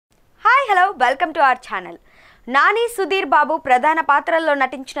Welcome to our channel. Nani, Sudheer Babu ప్రధాన పాత్రల్లో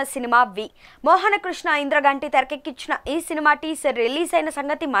నటించిన సినిమా వి. మోహన కృష్ణ ఇంద్రగంటి తెరకెక్కించిన ఈ సినిమా టీజర్ రిలీజ్ అయిన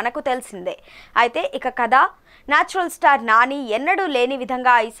సంగతి మనకు తెలిసిందే. అయితే ఇక కథ, నేచురల్ స్టార్ నాని ఎన్నడూ లేని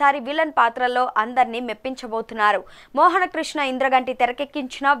విధంగా ఈసారి విలన్ పాత్రల్లో అందరినీ మెప్పించబోతున్నారు. మోహన కృష్ణ ఇంద్రగంటి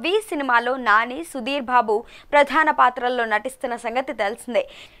తెరకెక్కించిన వి సినిమాలో నాని, సుధీర్ బాబు ప్రధాన పాత్రల్లో నటిస్తున్న సంగతి తెలిసిందే.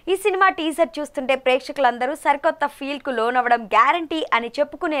 ఈ సినిమా టీజర్ చూస్తుంటే ప్రేక్షకులందరూ సరికొత్త ఫీల్కు లోనవ్వడం గ్యారంటీ అని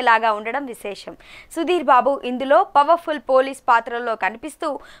చెప్పుకునేలాగా ఉండడం విశేషం. సుధీర్ బాబు ఇందులో పవర్ఫుల్ పోలీస్ పాత్రలో కనిపిస్తూ,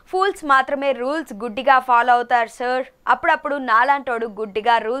 ఫూల్స్ మాత్రమే రూల్స్ గుడ్డిగా ఫాలో అవుతారు సార్, అప్పుడప్పుడు నాలాంటోడు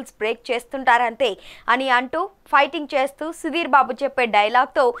గుడ్డిగా రూల్స్ బ్రేక్ చేస్తుంటారంతే అని అంటూ ఫైటింగ్ చేస్తూ సుధీర్ బాబు చెప్పే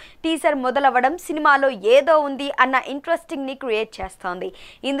డైలాగ్తో టీజర్ మొదలవ్వడం సినిమాలో ఏదో ఉంది అన్న ఇంట్రెస్టింగ్ ని క్రియేట్ చేస్తోంది.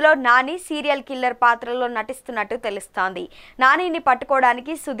 ఇందులో నాని సీరియల్ కిల్లర్ పాత్రలో నటిస్తున్నట్టు తెలుస్తోంది. నానిని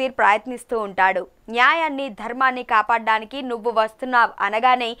పట్టుకోవడానికి సుధీర్ ప్రయత్నిస్తూ ఉంటాడు. న్యాయాన్ని, ధర్మాన్ని కాపాడడానికి నువ్వు వస్తున్నావు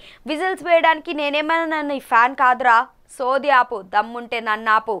అనగానే విజిల్స్ వేయడానికి నేనేమైనా నీ ఫ్యాన్ కాదురా, సోది ఆపు, దమ్ముంటే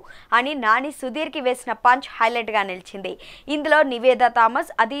నన్నాపు అని నాని సుధీర్కి వేసిన పంచ్ హైలైట్గా నిలిచింది. ఇందులో నివేద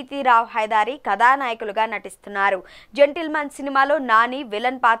థామస్, అదితి, హైదారి కథానాయకులుగా నటిస్తున్నారు. జెంటిల్మన్ సినిమాలో నాని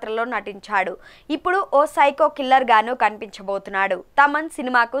విలన్ పాత్రలో నటించాడు. ఇప్పుడు ఓ సైకో కిల్లర్ గాను కనిపించబోతున్నాడు. తమన్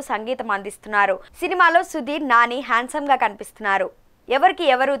సినిమాకు సంగీతం అందిస్తున్నారు. సినిమాలో సుధీర్, నాని హ్యాండ్సమ్ గా కనిపిస్తున్నారు. ఎవరికి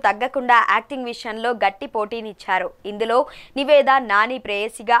ఎవరు తగ్గకుండా యాక్టింగ్ విషయంలో గట్టి పోటీనిచ్చారు. ఇందులో నివేద నాని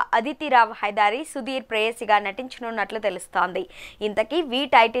ప్రేయసిగా, అదితి, హైదారి సుధీర్ ప్రేయసిగా నటించనున్నట్లు తెలుస్తోంది. ఇంతకీ వీ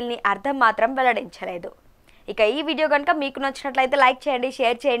టైటిల్ని అర్థం మాత్రం వెల్లడించలేదు. ఇక ఈ వీడియో కనుక మీకు నచ్చినట్లయితే లైక్ చేయండి,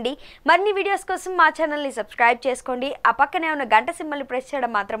 షేర్ చేయండి. మరిన్ని వీడియోస్ కోసం మా ఛానల్ని సబ్స్క్రైబ్ చేసుకోండి. ఆ పక్కనే ఉన్న గంట సింబల్ని ప్రెస్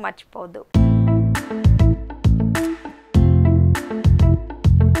చేయడం మాత్రం మర్చిపోవద్దు.